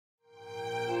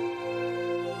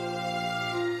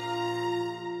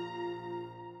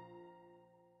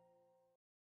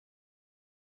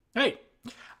Hey,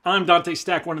 I'm Dante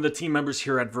Stack, one of the team members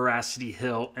here at Veracity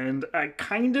Hill, and I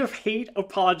kind of hate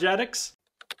apologetics.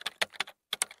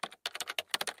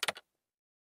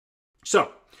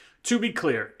 So, to be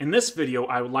clear, in this video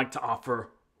I would like to offer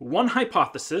one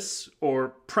hypothesis, or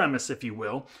premise if you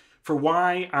will, for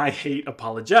why I hate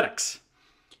apologetics.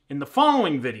 In the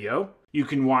following video, you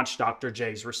can watch Dr.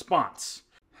 J's response.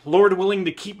 Lord willing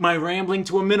to keep my rambling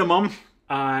to a minimum,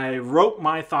 I wrote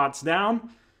my thoughts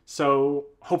down, so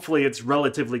hopefully it's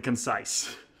relatively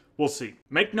concise. We'll see.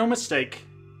 Make no mistake,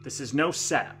 this is no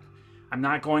setup. I'm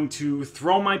not going to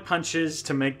throw my punches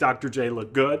to make Dr. J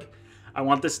look good. I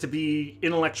want this to be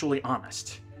intellectually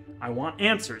honest. I want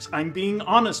answers. I'm being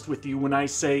honest with you when I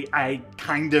say I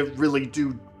kind of really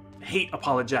do hate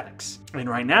apologetics. And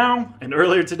right now, and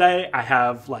earlier today, I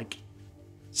have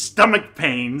stomach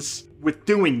pains with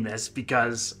doing this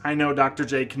because I know Dr.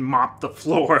 J can mop the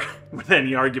floor with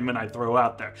any argument I throw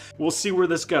out there. We'll see where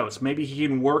this goes. Maybe he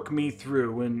can work me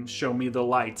through and show me the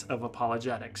light of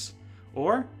apologetics.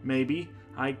 Or maybe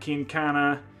I can kind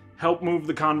of help move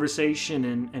the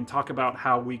conversation and talk about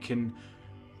how we can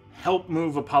help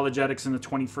move apologetics in the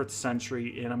 21st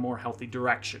century in a more healthy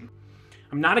direction.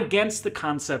 I'm not against the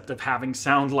concept of having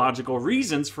sound logical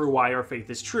reasons for why our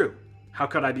faith is true. How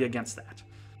could I be against that?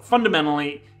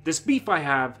 Fundamentally, this beef I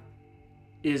have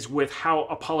is with how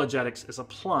apologetics is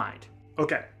applied.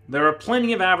 Okay, there are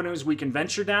plenty of avenues we can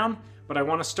venture down, but I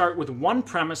want to start with one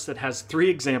premise that has 3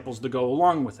 examples to go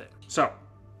along with it. So,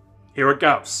 here it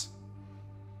goes.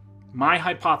 My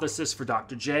hypothesis for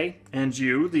Dr. J, and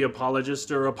you, the apologist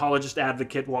or apologist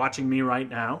advocate watching me right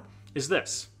now, is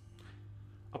this.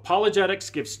 Apologetics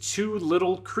gives too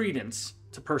little credence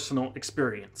to personal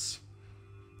experience.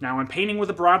 Now, I'm painting with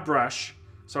a broad brush,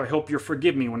 so I hope you'll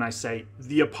forgive me when I say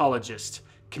the apologist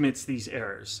commits these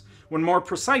errors. When more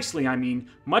precisely, I mean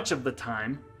much of the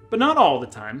time, but not all the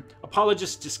time,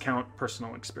 apologists discount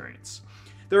personal experience.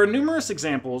 There are numerous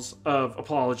examples of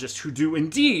apologists who do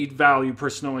indeed value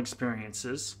personal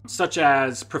experiences, such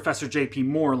as Professor J.P.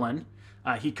 Moreland.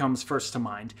 He comes first to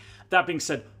mind. That being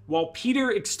said, while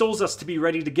Peter extols us to be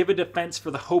ready to give a defense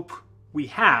for the hope we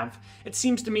have, it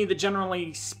seems to me that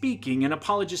generally speaking, an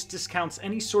apologist discounts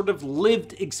any sort of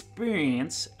lived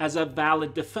experience as a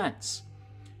valid defense.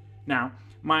 Now,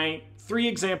 my 3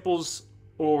 examples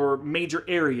or major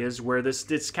areas where this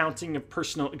discounting of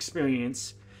personal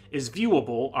experience is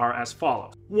viewable are as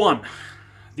follows. 1.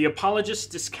 The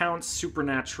apologist discounts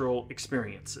supernatural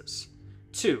experiences.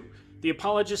 2. The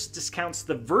apologist discounts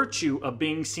the virtue of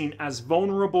being seen as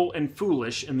vulnerable and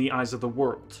foolish in the eyes of the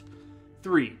world.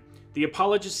 3. The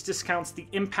apologist discounts the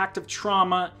impact of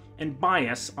trauma and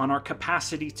bias on our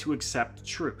capacity to accept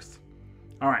truth.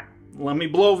 All right, let me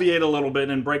bloviate a little bit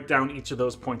and break down each of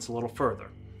those points a little further.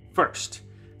 First,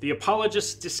 the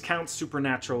apologist discounts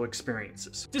supernatural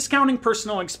experiences. Discounting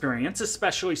personal experience,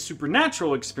 especially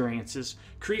supernatural experiences,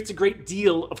 creates a great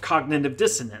deal of cognitive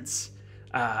dissonance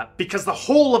because the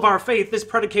whole of our faith is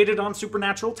predicated on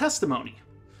supernatural testimony.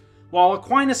 While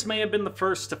Aquinas may have been the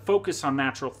first to focus on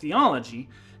natural theology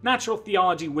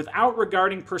without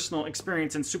regarding personal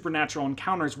experience and supernatural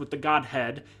encounters with the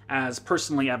Godhead as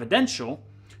personally evidential,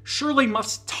 surely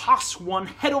must toss one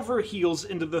head over heels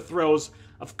into the throes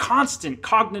of constant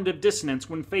cognitive dissonance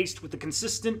when faced with the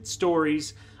consistent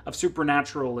stories of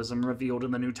supernaturalism revealed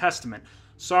in the New Testament.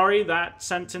 Sorry, that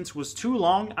sentence was too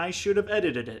long. I should have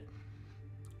edited it.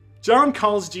 John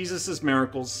calls Jesus'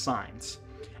 miracles signs,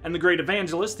 and the great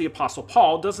evangelist, the Apostle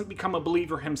Paul, doesn't become a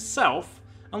believer himself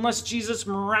unless Jesus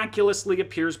miraculously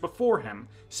appears before him,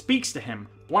 speaks to him,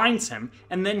 blinds him,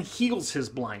 and then heals his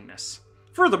blindness.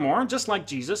 Furthermore, just like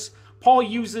Jesus, Paul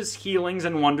uses healings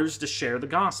and wonders to share the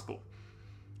gospel.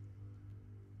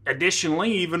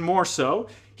 Additionally, even more so,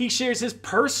 he shares his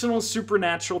personal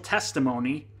supernatural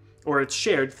testimony, or it's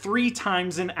shared 3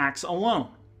 times in Acts alone.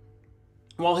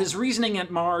 While his reasoning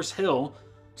at Mars Hill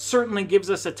certainly gives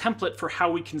us a template for how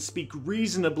we can speak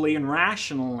reasonably and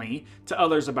rationally to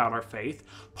others about our faith,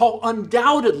 Paul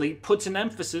undoubtedly puts an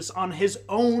emphasis on his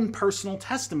own personal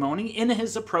testimony in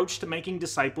his approach to making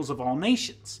disciples of all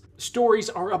nations. Stories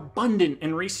are abundant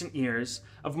in recent years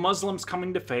of Muslims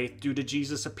coming to faith due to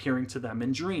Jesus appearing to them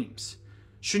in dreams.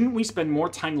 Shouldn't we spend more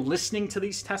time listening to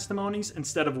these testimonies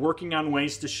instead of working on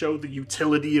ways to show the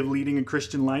utility of leading a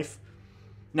Christian life?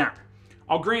 Now,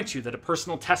 I'll grant you that a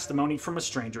personal testimony from a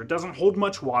stranger doesn't hold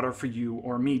much water for you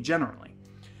or me generally.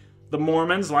 The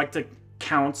Mormons like to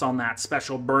count on that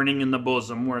special burning in the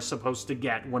bosom we're supposed to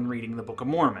get when reading the Book of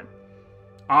Mormon.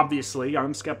 Obviously,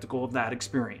 I'm skeptical of that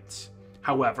experience.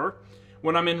 However,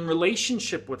 when I'm in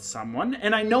relationship with someone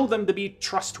and I know them to be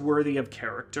trustworthy of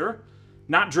character,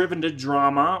 not driven to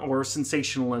drama or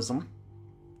sensationalism,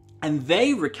 and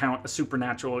they recount a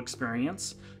supernatural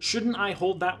experience, shouldn't I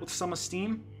hold that with some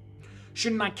esteem?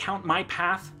 Shouldn't I count my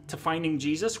path to finding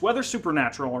Jesus, whether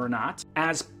supernatural or not,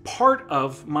 as part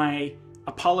of my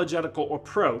apologetical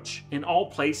approach in all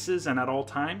places and at all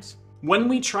times? When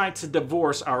we try to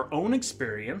divorce our own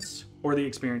experience, or the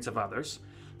experience of others,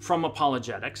 from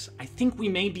apologetics, I think we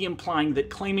may be implying that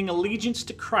claiming allegiance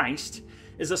to Christ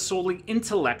is a solely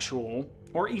intellectual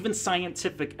or even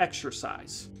scientific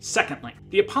exercise. Secondly,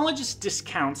 the apologist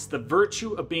discounts the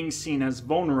virtue of being seen as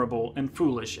vulnerable and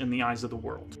foolish in the eyes of the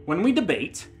world. When we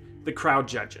debate, the crowd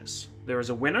judges. There is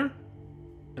a winner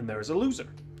and there is a loser.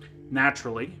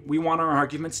 Naturally, we want our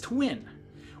arguments to win.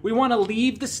 We want to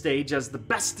leave the stage as the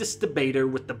bestest debater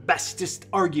with the bestest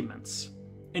arguments.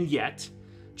 And yet,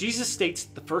 Jesus states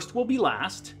the first will be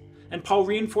last, and Paul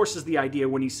reinforces the idea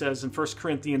when he says in 1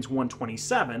 Corinthians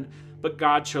 1:27, but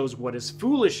God chose what is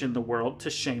foolish in the world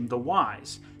to shame the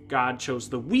wise. God chose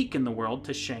the weak in the world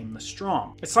to shame the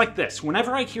strong. It's like this.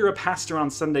 Whenever I hear a pastor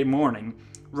on Sunday morning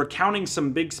recounting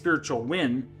some big spiritual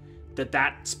win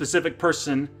that specific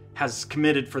person has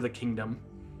committed for the kingdom,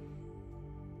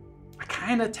 I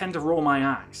kind of tend to roll my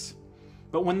eyes.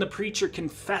 But when the preacher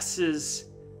confesses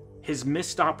his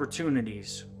missed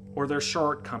opportunities or their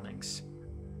shortcomings,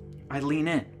 I lean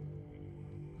in.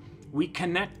 We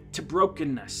connect to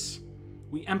brokenness.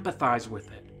 We empathize with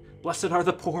it. Blessed are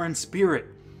the poor in spirit.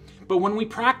 But when we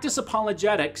practice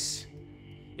apologetics,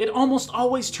 it almost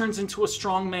always turns into a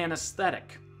strongman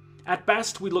aesthetic. At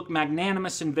best, we look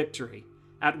magnanimous in victory.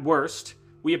 At worst,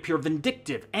 we appear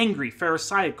vindictive, angry,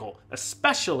 pharisaical,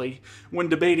 especially when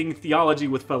debating theology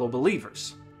with fellow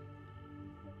believers.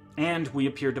 And we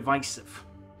appear divisive.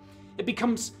 It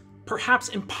becomes perhaps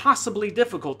impossibly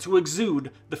difficult to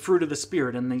exude the fruit of the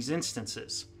Spirit in these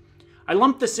instances. I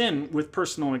lump this in with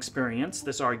personal experience,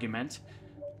 this argument,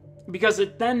 because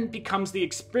it then becomes the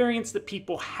experience that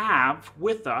people have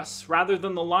with us rather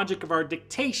than the logic of our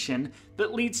dictation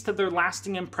that leads to their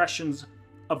lasting impressions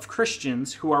of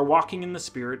Christians who are walking in the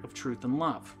spirit of truth and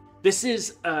love. This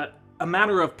is a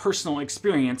matter of personal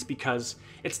experience because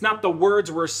it's not the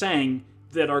words we're saying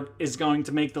that is going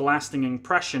to make the lasting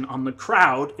impression on the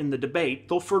crowd in the debate.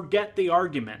 They'll forget the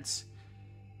arguments.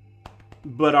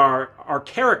 But our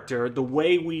character, the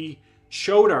way we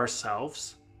showed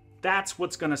ourselves, that's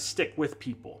what's going to stick with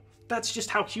people. That's just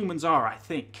how humans are, I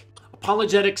think.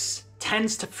 Apologetics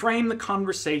tends to frame the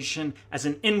conversation as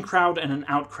an in-crowd and an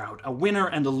out-crowd, a winner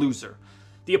and a loser.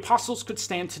 The apostles could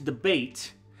stand to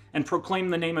debate and proclaim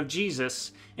the name of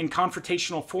Jesus in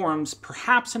confrontational forums,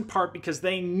 perhaps in part because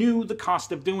they knew the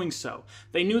cost of doing so.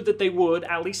 They knew that they would,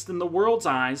 at least in the world's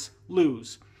eyes,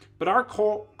 lose. But our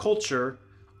culture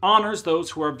honors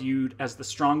those who are viewed as the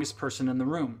strongest person in the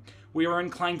room. We are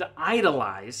inclined to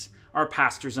idolize our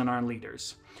pastors and our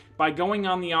leaders. By going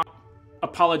on the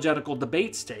apologetical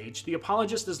debate stage, the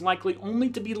apologist is likely only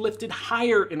to be lifted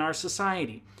higher in our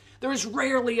society. There is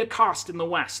rarely a cost in the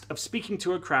West of speaking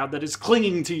to a crowd that is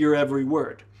clinging to your every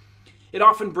word. It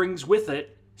often brings with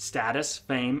it status,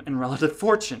 fame, and relative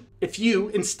fortune. If you,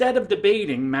 instead of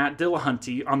debating Matt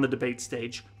Dillahunty on the debate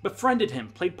stage, befriended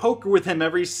him, played poker with him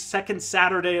every second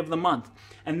Saturday of the month,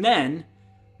 and then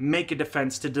make a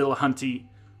defense to Dillahunty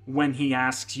when he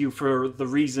asks you for the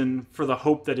reason for the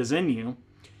hope that is in you,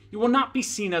 you will not be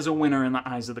seen as a winner in the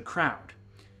eyes of the crowd.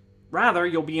 Rather,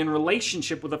 you'll be in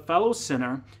relationship with a fellow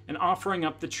sinner and offering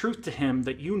up the truth to him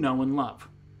that you know and love.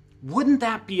 Wouldn't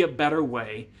that be a better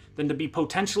way than to be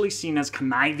potentially seen as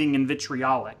conniving and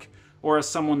vitriolic, or as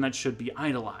someone that should be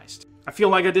idolized? I feel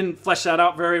like I didn't flesh that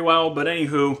out very well, but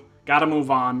anywho, gotta move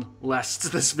on,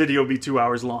 lest this video be 2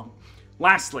 hours long.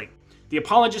 Lastly, the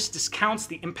apologist discounts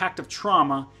the impact of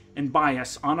trauma and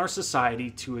bias on our society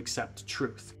to accept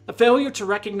truth. A failure to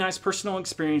recognize personal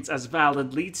experience as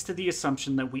valid leads to the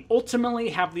assumption that we ultimately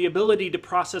have the ability to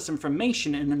process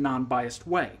information in a non-biased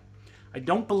way. I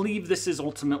don't believe this is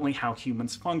ultimately how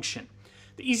humans function.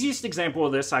 The easiest example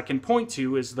of this I can point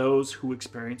to is those who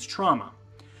experience trauma.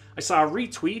 I saw a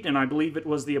retweet, and I believe it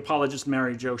was the apologist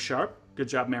Mary Jo Sharp, good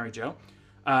job Mary Jo,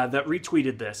 that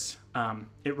retweeted this.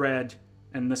 It read,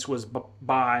 and this was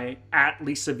by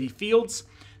 @Lisa V. Fields,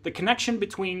 "The connection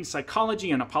between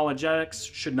psychology and apologetics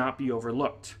should not be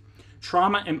overlooked.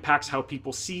 Trauma impacts how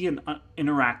people see and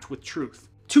interact with truth."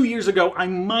 2 years ago, I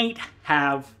might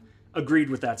have agreed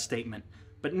with that statement,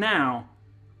 but now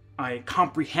I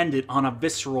comprehend it on a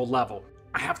visceral level.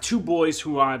 I have 2 boys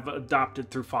who I've adopted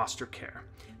through foster care.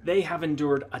 They have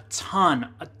endured a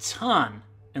ton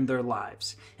in their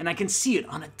lives, and I can see it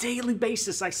on a daily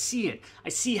basis. I see it. I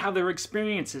see how their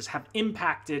experiences have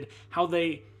impacted how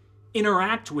they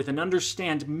interact with and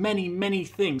understand many, many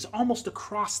things almost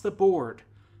across the board,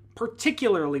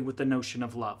 particularly with the notion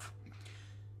of love.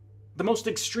 The most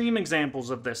extreme examples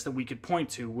of this that we could point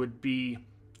to would be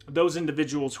those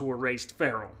individuals who were raised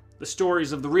feral. The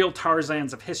stories of the real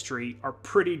Tarzans of history are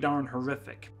pretty darn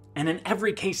horrific. And in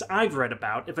every case I've read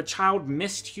about, if a child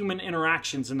missed human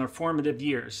interactions in their formative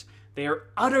years, they are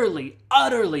utterly,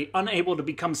 utterly unable to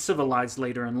become civilized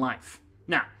later in life.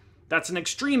 Now, that's an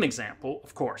extreme example,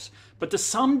 of course, but to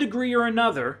some degree or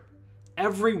another,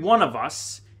 every one of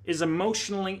us is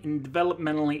emotionally and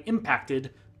developmentally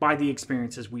impacted by the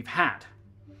experiences we've had.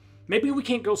 Maybe we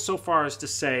can't go so far as to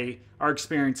say our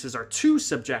experiences are too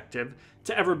subjective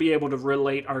to ever be able to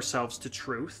relate ourselves to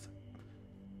truth.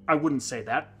 I wouldn't say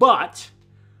that, but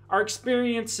our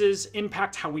experiences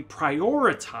impact how we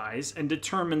prioritize and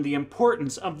determine the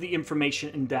importance of the information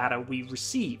and data we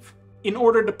receive. In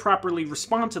order to properly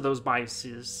respond to those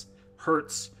biases,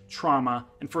 hurts, trauma,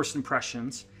 and first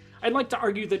impressions, I'd like to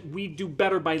argue that we do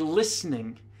better by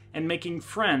listening and making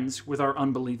friends with our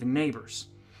unbelieving neighbors.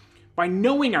 By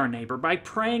knowing our neighbor, by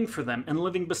praying for them and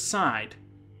living beside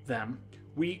them,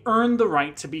 we earn the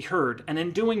right to be heard, and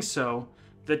in doing so,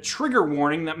 the trigger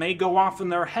warning that may go off in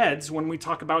their heads when we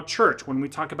talk about church, when we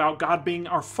talk about God being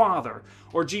our Father,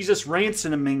 or Jesus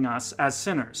ransoming us as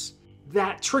sinners.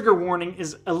 That trigger warning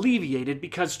is alleviated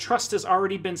because trust has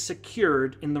already been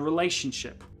secured in the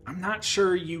relationship. I'm not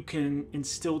sure you can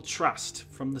instill trust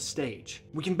from the stage.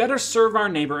 We can better serve our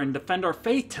neighbor and defend our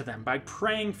faith to them by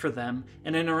praying for them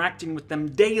and interacting with them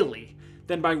daily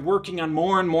than by working on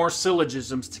more and more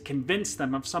syllogisms to convince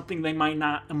them of something they might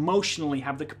not emotionally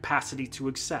have the capacity to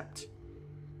accept.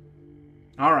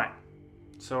 All right,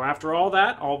 so after all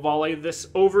that, I'll volley this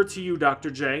over to you,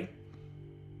 Dr. J.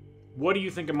 What do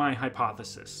you think of my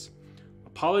hypothesis?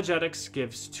 Apologetics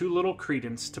gives too little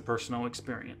credence to personal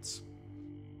experience.